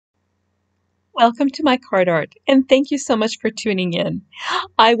Welcome to my card art, and thank you so much for tuning in.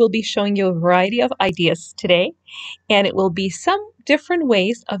 I will be showing you a variety of ideas today, and it will be some different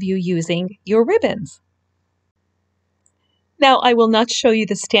ways of you using your ribbons. Now, I will not show you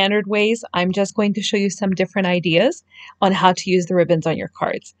the standard ways. I'm just going to show you some different ideas on how to use the ribbons on your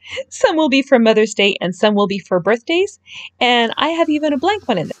cards. Some will be for Mother's Day and some will be for birthdays, and I have even a blank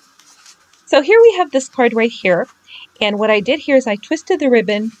one in there. So here we have this card right here, and what I did here is I twisted the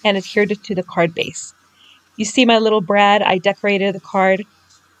ribbon and adhered it to the card base. You see my little brad, I decorated the card.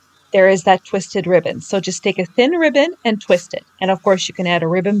 There is that twisted ribbon. So just take a thin ribbon and twist it. And of course you can add a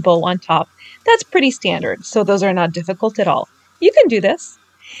ribbon bow on top. That's pretty standard, so those are not difficult at all. You can do this.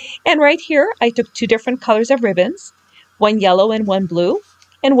 And right here, I took two different colors of ribbons, one yellow and one blue.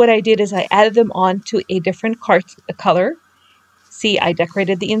 And what I did is I added them on to a different card color. See, I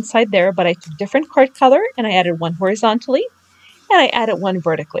decorated the inside there, but I took different card color and I added one horizontally and I added one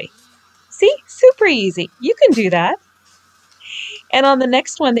vertically. See, super easy. You can do that. And on the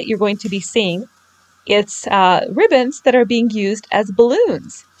next one that you're going to be seeing, it's ribbons that are being used as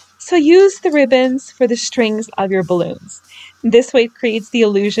balloons. So use the ribbons for the strings of your balloons. This way it creates the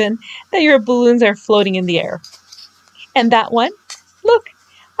illusion that your balloons are floating in the air. And that one, look,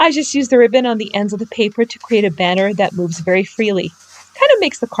 I just used the ribbon on the ends of the paper to create a banner that moves very freely. Kind of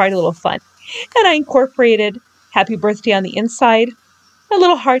makes the card a little fun. And I incorporated happy birthday on the inside, a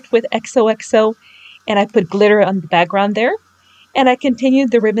little heart with XOXO, and I put glitter on the background there. And I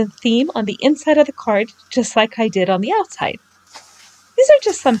continued the ribbon theme on the inside of the card, just like I did on the outside. These are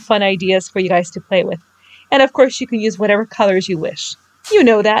just some fun ideas for you guys to play with. And of course, you can use whatever colors you wish. You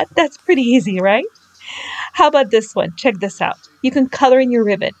know that. That's pretty easy, right? How about this one? Check this out. You can color in your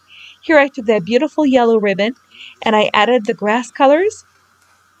ribbon. Here I took that beautiful yellow ribbon, and I added the grass colors,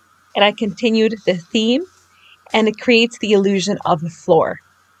 and I continued the theme, and it creates the illusion of the floor.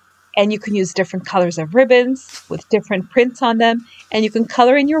 And you can use different colors of ribbons with different prints on them, and you can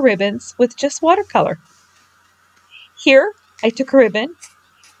color in your ribbons with just watercolor. Here, I took a ribbon,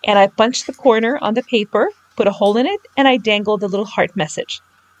 and I punched the corner on the paper, put a hole in it, and I dangled a little heart message.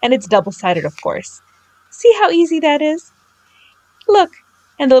 And it's double-sided, of course. See how easy that is? Look,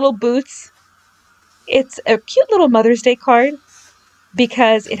 and the little boots. It's a cute little Mother's Day card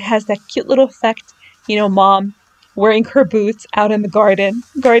because it has that cute little effect, you know, mom wearing her boots out in the garden,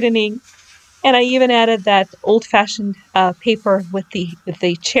 gardening. And I even added that old-fashioned paper with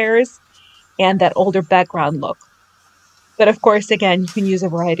the chairs and that older background look. But of course, again, you can use a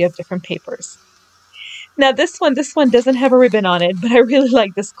variety of different papers. Now this one doesn't have a ribbon on it, but I really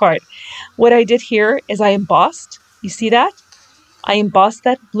like this card. What I did here is I embossed. You see that? I embossed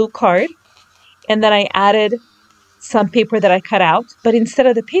that blue card, and then I added some paper that I cut out. But instead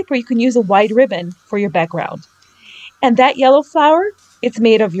of the paper, you can use a wide ribbon for your background. And that yellow flower, it's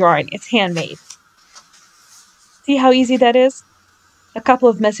made of yarn. It's handmade. See how easy that is? A couple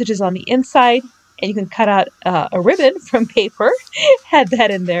of messages on the inside, and you can cut out a ribbon from paper. Had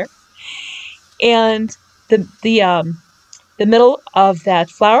that in there. And the middle of that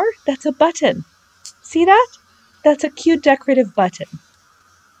flower, that's a button. See that? That's a cute decorative button.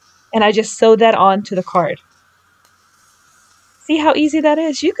 And I just sewed that onto the card. See how easy that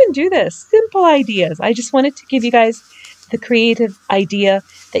is? You can do this. Simple ideas. I just wanted to give you guys the creative idea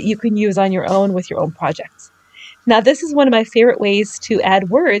that you can use on your own with your own projects. Now, this is one of my favorite ways to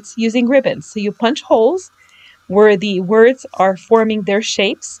add words using ribbons. So you punch holes where the words are forming their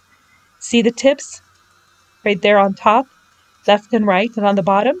shapes. See the tips right there on top, left and right, and on the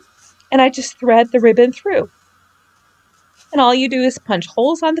bottom? And I just thread the ribbon through. And all you do is punch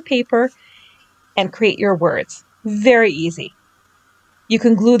holes on the paper and create your words. Very easy. You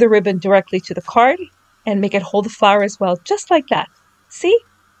can glue the ribbon directly to the card and make it hold the flower as well, just like that. See?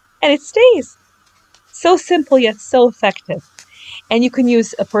 And it stays. So simple yet so effective. And you can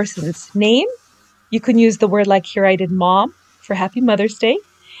use a person's name. You can use the word like here I did mom for Happy Mother's Day.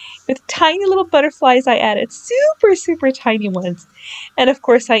 With tiny little butterflies I added, super, super tiny ones. And of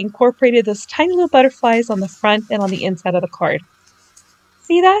course I incorporated those tiny little butterflies on the front and on the inside of the card.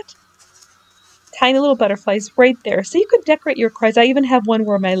 See that? Tiny little butterflies right there. So you could decorate your cards. I even have one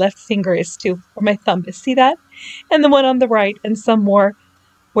where my left finger is too, or my thumb is. See that? And the one on the right, and some more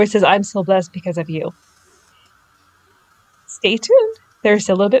where it says, I'm so blessed because of you. Stay tuned. There's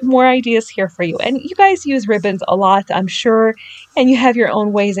a little bit more ideas here for you. And you guys use ribbons a lot, I'm sure, and you have your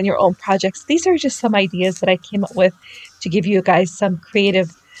own ways and your own projects. These are just some ideas that I came up with to give you guys some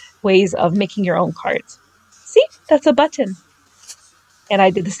creative ways of making your own cards. See, that's a button. And I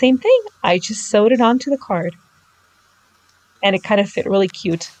did the same thing. I just sewed it onto the card. And it kind of fit really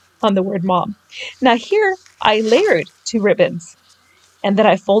cute on the word mom. Now here, I layered two ribbons. And then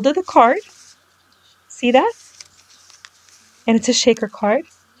I folded the card See that? And it's a shaker card.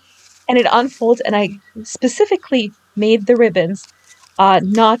 And it unfolds, and I specifically made the ribbons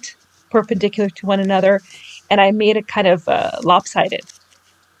not perpendicular to one another, and I made it kind of lopsided.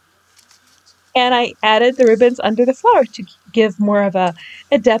 And I added the ribbons under the flower to give more of a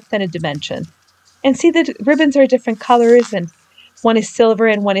depth and a dimension. And see, the ribbons are different colors, and one is silver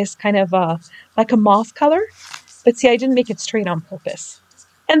and one is kind of like a mauve color. But see, I didn't make it straight on purpose.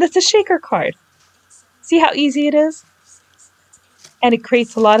 And that's a shaker card. See how easy it is? And it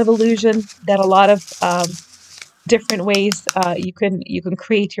creates a lot of illusion, that a lot of different ways you can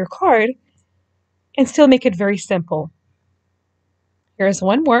create your card and still make it very simple. Here's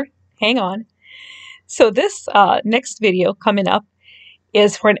one more. Hang on. So this next video coming up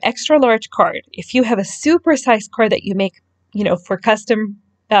is for an extra large card. If you have a super sized card that you make, for custom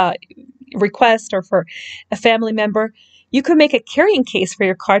request or for a family member, you could make a carrying case for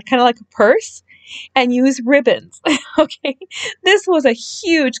your card, kind of like a purse, and use ribbons. Okay, this was a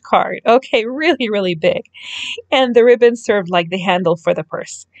huge card. Okay, really, really big. And the ribbons served like the handle for the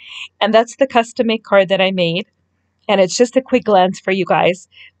purse. And that's the custom made card that I made. And it's just a quick glance for you guys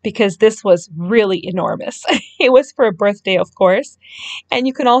because this was really enormous. It was for a birthday, of course. And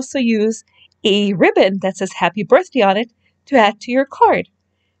you can also use a ribbon that says happy birthday on it to add to your card.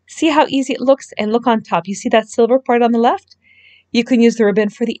 See how easy it looks? And look on top. You see that silver part on the left? You can use the ribbon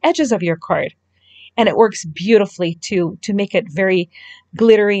for the edges of your card. And it works beautifully to make it very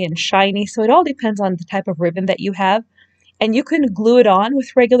glittery and shiny. So it all depends on the type of ribbon that you have. And you can glue it on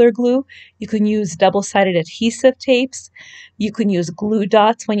with regular glue. You can use double-sided adhesive tapes. You can use glue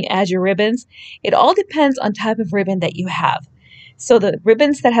dots when you add your ribbons. It all depends on type of ribbon that you have. So the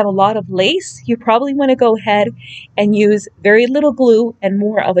ribbons that have a lot of lace, you probably want to go ahead and use very little glue and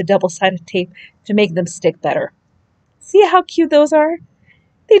more of a double-sided tape to make them stick better. See how cute those are?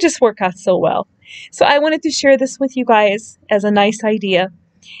 They just work out so well. So I wanted to share this with you guys as a nice idea.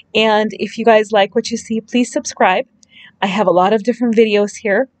 And if you guys like what you see, please subscribe. I have a lot of different videos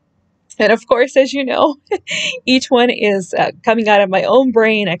here. And of course, as you know, each one is coming out of my own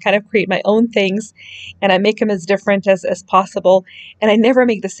brain. I kind of create my own things and I make them as different as possible. And I never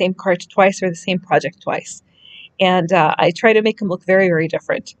make the same card twice or the same project twice. And I try to make them look very, very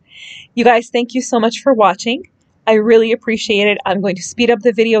different. You guys, thank you so much for watching. I really appreciate it. I'm going to speed up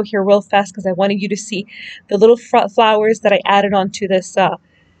the video here real fast because I wanted you to see the little flowers that I added onto this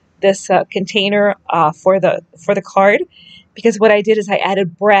container for the card, because what I did is I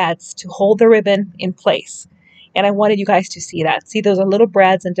added brads to hold the ribbon in place, and I wanted you guys to see that. See, those are little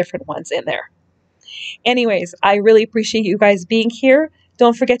brads and different ones in there. Anyways, I really appreciate you guys being here.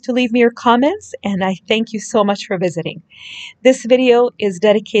 Don't forget to leave me your comments, and I thank you so much for visiting. This video is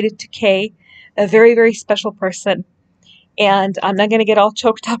dedicated to Kay, a very, very special person, and I'm not going to get all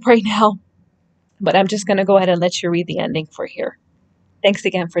choked up right now, but I'm just going to go ahead and let you read the ending for here. Thanks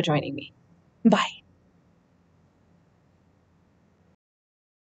again for joining me. Bye.